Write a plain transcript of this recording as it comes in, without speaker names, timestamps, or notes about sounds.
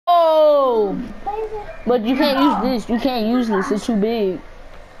But you can't use this. You can't use this. It's too big.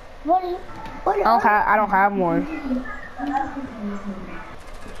 I don't have one.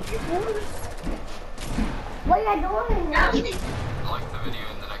 What are you doing? Like the video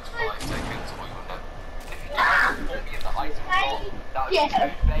in the next 5 seconds, or you'll never. If you don't inform me of the item that would be so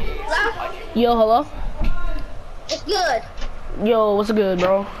vague. Yo, hello? It's good. Yo, what's good,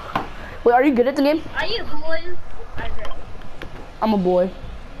 bro? Wait, are you good at the game? Are you boys? I'm a boy.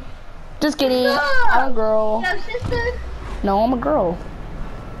 Just kidding. No. I'm a girl. You have a sister? No, I'm a girl.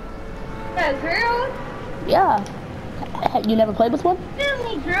 You have a girl? Yeah. You never played with one? How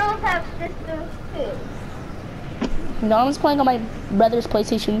many girls have sisters too? No, I'm just playing on my brother's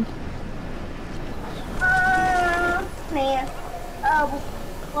PlayStation. Man.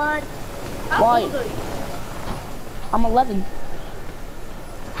 What? Why? I'm 11.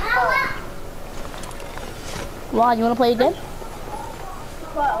 Why? You wanna play again?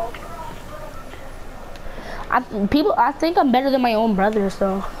 12. I think I'm better than my own brother,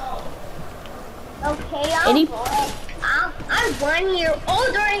 so. Okay, Any- I'm 1 year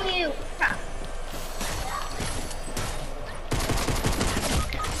older than you.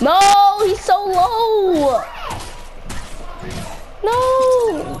 No, he's so low.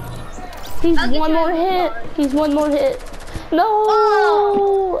 No. He's one more hit. He's one more hit. No.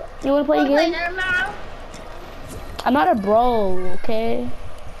 Oh. You wanna play again? I'm not a bro, okay?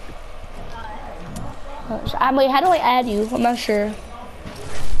 Wait, how do I add you? I'm not sure. You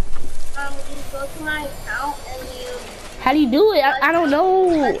go to my account and you. How do you do it? I don't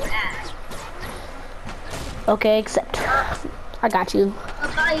know. Add. Okay, accept. I got you.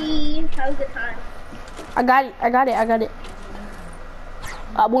 Bye. Have a good time. I got it.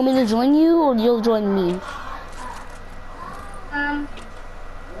 Want me to join you or you'll join me?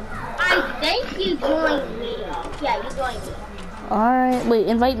 I think you joined me. Yeah, you joined me. Alright, wait,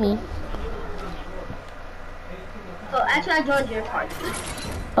 invite me. Oh, actually, I joined your party.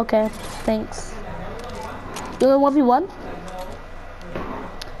 Okay, thanks. You want 1v1?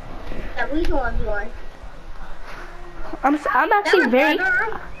 Yeah, we can 1v1. I'm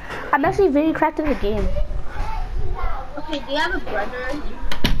actually very cracked in the game. Okay, do you have a brother?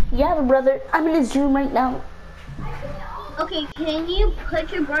 Yeah, I have a brother. I'm in his room right now. Okay, can you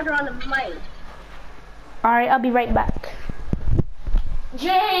put your brother on the mic? Alright, I'll be right back.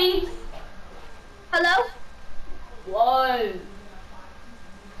 James! Hello? What?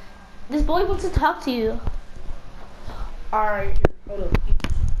 This boy wants to talk to you. Alright, hold up.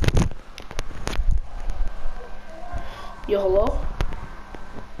 Yo, hello?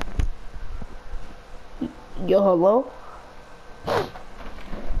 Yo, hello?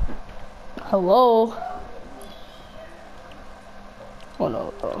 Hello? Oh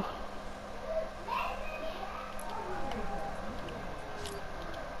no, bro.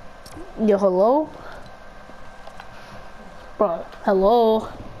 Yo, hello? Bro, hello?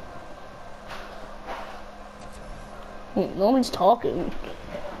 Nobody's talking.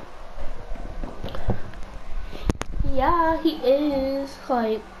 Yeah, he is.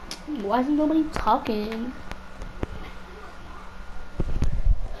 Like, why isn't nobody talking?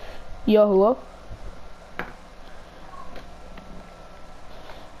 Yo, hello?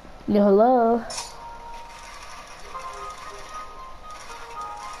 Yo, hello?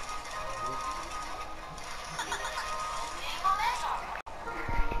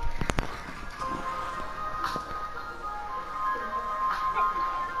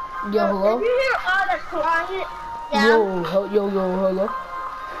 Yo, hello? Did you hear all the quiet? Yeah. Yo, hello?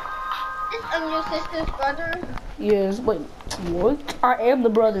 I'm your sister's brother. Yes, wait, what? I am the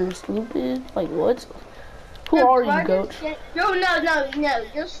brother, stupid. Like, what? Who Your are you, brother Coach? No.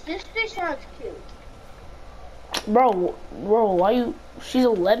 Your sister sounds cute. Bro, why you? She's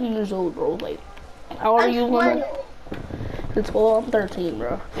 11 years old, bro. Like, how are you? It's 12, I'm 13,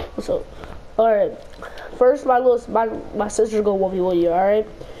 bro. What's up? Alright, first my sister's go 1v1 you, alright?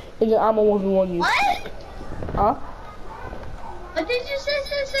 And then I'm a 1v1 you. What? Huh? What did your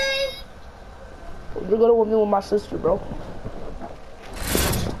sister say? You're gonna 1v1 my sister, bro.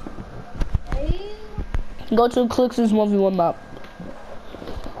 Hey. Go to Clix's 1v1 map.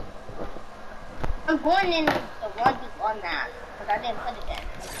 I'm going in the one on that because I didn't put it in.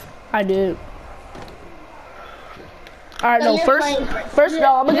 I did. Alright, So no, first,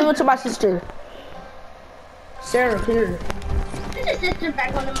 no, I'm gonna give it to my sister. Sarah, here. Put your sister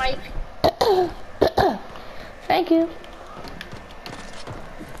back on the mic. Thank you.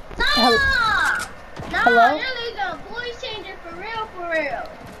 Nah! Hello? You're a voice changer for real.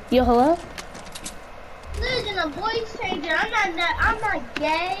 Yo, hello? Listen, a voice changer. I'm not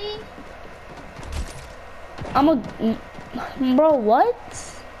gay. Bro, what?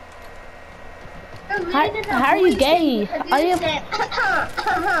 How are you gay? I am.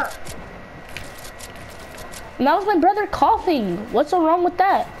 And that was my brother coughing. What's so wrong with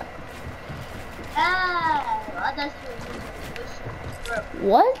that?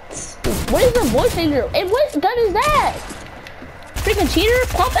 What? What is a voice changer? And what gun is that? Freaking cheater!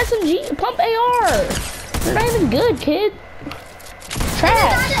 Pump SMG, pump AR. You're not even good, kid.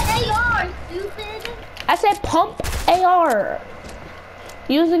 Trash. It's not an AR, stupid. I said pump AR.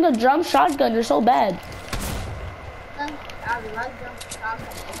 Using a drum shotgun, you're so bad. I love drum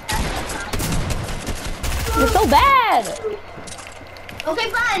shotgun. You're so bad. Okay,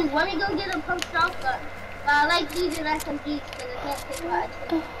 fine. Let me go get a pump shotgun. But I like using SMGs because I can't think about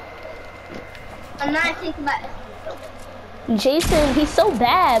SMGs. I'm not thinking about SMGs. Jason, he's so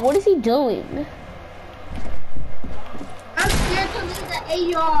bad. What is he doing? I'm scared to lose the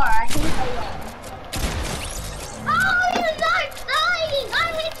AR. I hate AR. Oh, you're not dying! I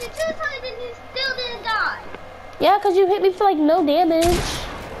hit you 2 times and you still didn't die. Yeah, because you hit me for like no damage.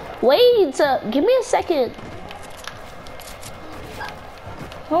 Wait, give me a second.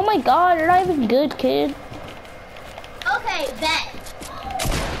 Oh my god, you're not even good, kid. Okay, bet.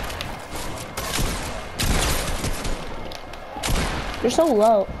 You're so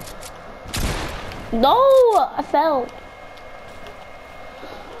low. No, I fell.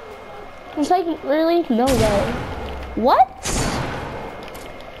 It's like, really? No way. What?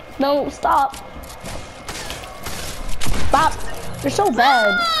 No, stop. Stop. You're so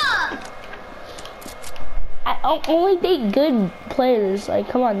bad. I only date good players. Like,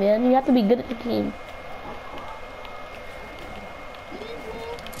 come on, man. You have to be good at the game.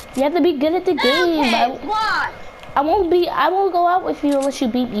 You have to be good at the game. Okay, watch. I won't go out with you unless you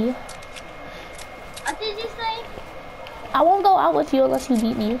beat me. What did you say? I won't go out with you unless you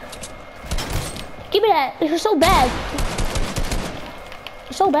beat me. Give me that. You're so bad.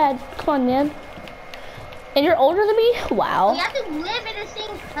 You're so bad. Come on, man. And you're older than me? Wow. We have to live in the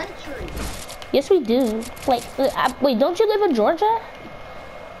same country. Yes, we do. Like, wait, don't you live in Georgia?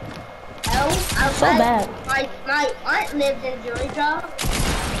 No, So bad. My aunt lived in Georgia.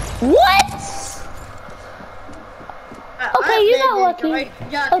 What? Okay, you got lucky.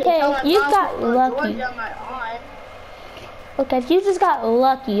 Okay, you got lucky. Okay, you just got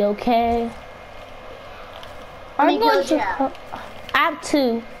lucky, okay? I'm going to. I have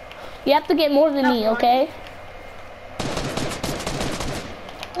 2. You have to get more than me, okay?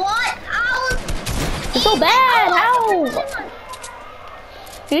 What? You're so bad. How?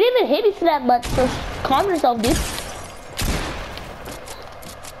 You didn't even hit me for that much. So calm yourself, dude.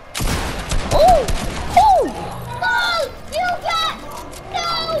 Oh! Oh! Oh! You got so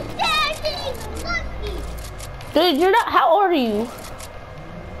dang lucky. Dude, you're not. How old are you?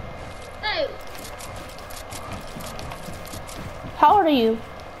 Hey. How old are you?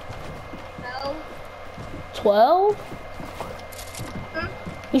 No. 12? Hmm?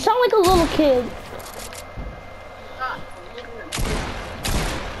 You sound like a little kid.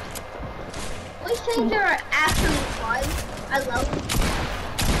 Voice changer are actually fun. I love them.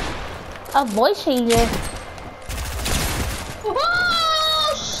 A voice changer?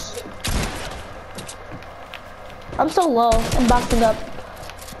 Oh, shit. I'm so low. I'm boxing up.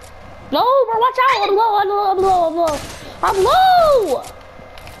 No, bro, watch out. I'm low, I'm low, I'm low, I'm low. I'm low!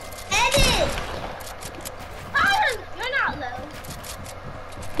 Edit! You're not low.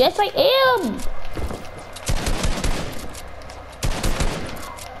 Yes, I am.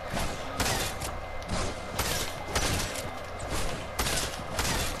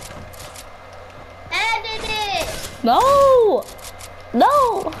 Edit it! No!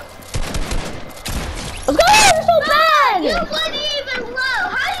 No! God, you're so bad! You wasn't even low.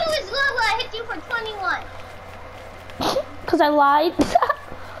 How you was low when I hit you for 21? Because I lied.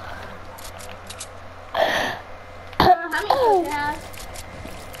 How many kills you have?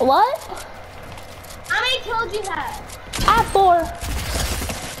 What? How many kills you have? I have 4.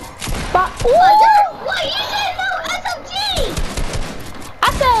 But, What? You said no SMG! I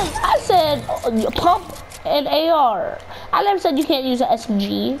said pump and AR. I never said you can't use an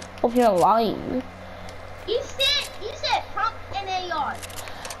SMG if you're lying. You said pump and AR.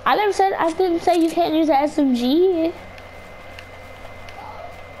 I didn't say you can't use an SMG.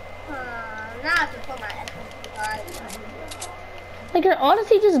 Now I have to put my SMG on. Like, you're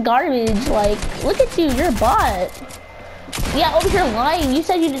honestly just garbage. Like, look at you, you're a bot. Yeah, over here lying. You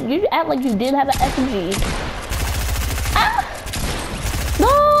said you act like you did have an SMG. Ah!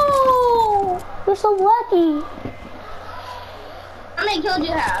 No! You're so lucky. How many kills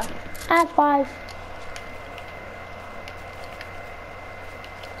you have? I have 5.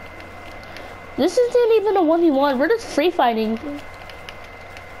 This isn't even a 1v1. We're just free fighting.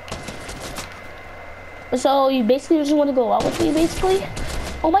 So you basically just want to go out with me, basically?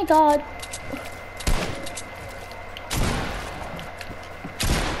 Oh my god.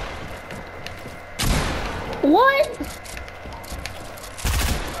 What?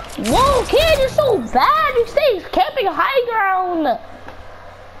 Whoa, kid, you're so bad. You stay camping high ground.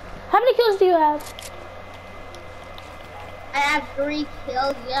 How many kills do you have? I have 3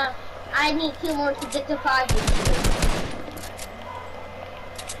 kills, yeah. I need 2 more to get to 5.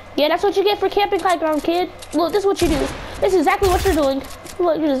 Yeah, that's what you get for camping high ground, kid. Look, this is what you do. This is exactly what you're doing.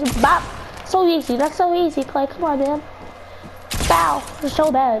 Look, you just bop. So easy. That's so easy, Clay. Come on, man. Bow. You're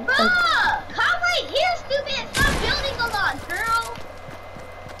so bad. Bro, come right here, stupid. Stop building a lot, girl.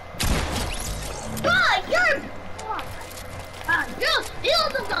 God, you're...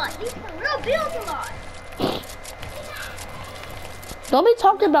 build a lot. These are real build a lot. Don't be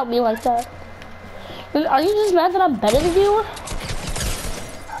talking about me like that. Are you just mad that I'm better than you?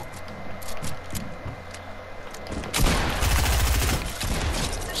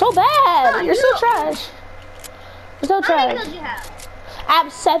 So bad. You're so trash. You're so trash. How many kills you have? I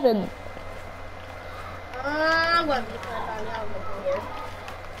have 7. I'm gonna be fun on here.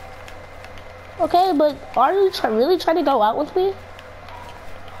 Okay, but are you really trying to go out with me?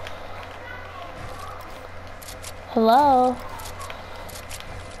 Hello?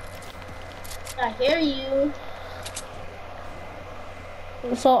 I hear you.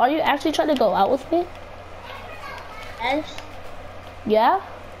 So are you actually trying to go out with me? Yes. Yeah?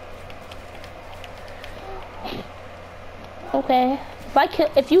 Okay.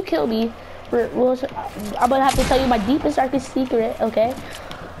 If you kill me, I'm gonna have to tell you my deepest, darkest secret, okay?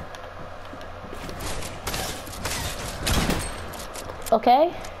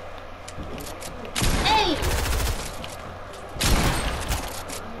 Okay? Hey!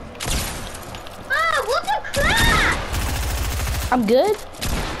 Ah, what the crap? I'm good?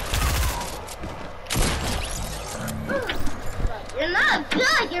 You're not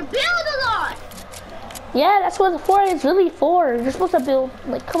good, you're build a lot! Yeah, that's what Fortnite's really for. You're supposed to build,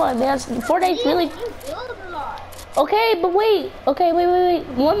 like, come on, man. Fortnite's really... You build a lot. Okay, but wait. Okay, wait.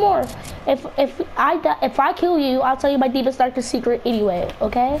 One more. If I kill you, I'll tell you my deepest, darkest secret anyway,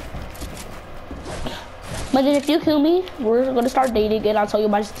 okay? But then if you kill me, we're gonna start dating and I'll tell you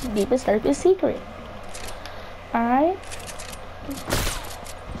my deepest, darkest secret. Alright?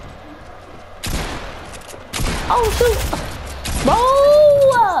 Oh, shoot. Bro!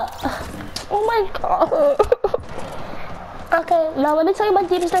 Oh my god. Okay, now let me tell you my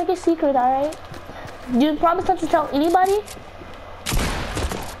deepest, darkest secret, alright? You promise not to tell anybody?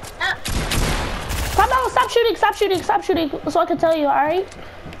 Come on, stop shooting, so I can tell you, alright?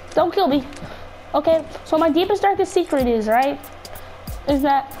 Don't kill me. Okay, so my deepest, darkest secret is, right? Is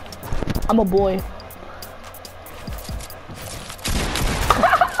that I'm a boy.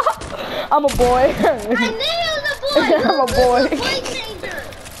 I'm a boy. I knew you was a boy!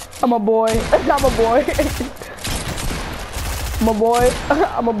 I'm a boy. I'm a boy. I'm a boy. I'm a boy.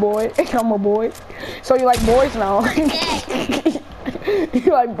 I'm a boy. I'm a boy. So you like boys now?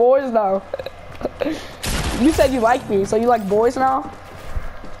 You like boys now? You said you like me, so you like boys now?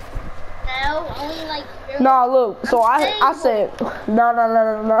 No, only like girls. No, look. So I said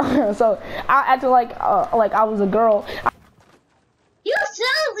no. So I acted like I was a girl. You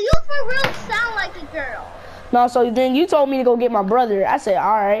for real sound like a girl. No, so then you told me to go get my brother. I said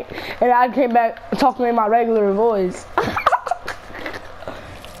all right, and I came back talking in my regular voice.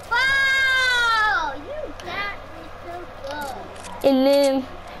 Wow, you got me so good.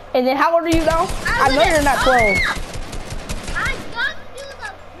 And then how old are you now? I know you're not 12. I got you the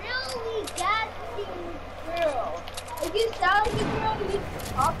really gassy girl. If you sound like a girl, you can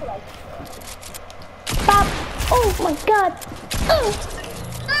talk like a girl. Stop. Oh my god.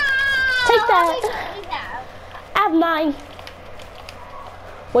 Take that. I have 9.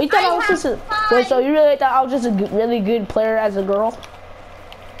 Wait, you thought I was just a... Wait, so you really thought I was just a really good player as a girl?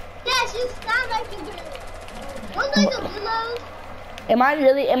 Yes, you sound like a girl. What's like the willows? Am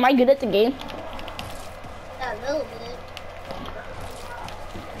I good at the game? A little bit.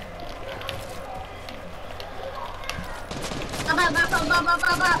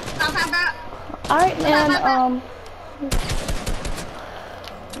 Alright, man,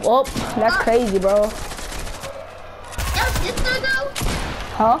 Whoop, that's crazy, bro. Your sister though?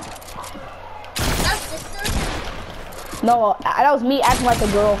 Huh? Your sister? No, that was me acting like a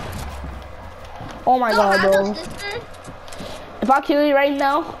girl. Oh my god, bro. If I kill you right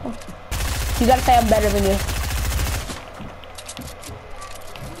now, you gotta say I'm better than you.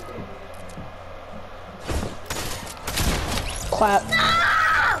 Clap.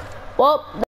 No! Well.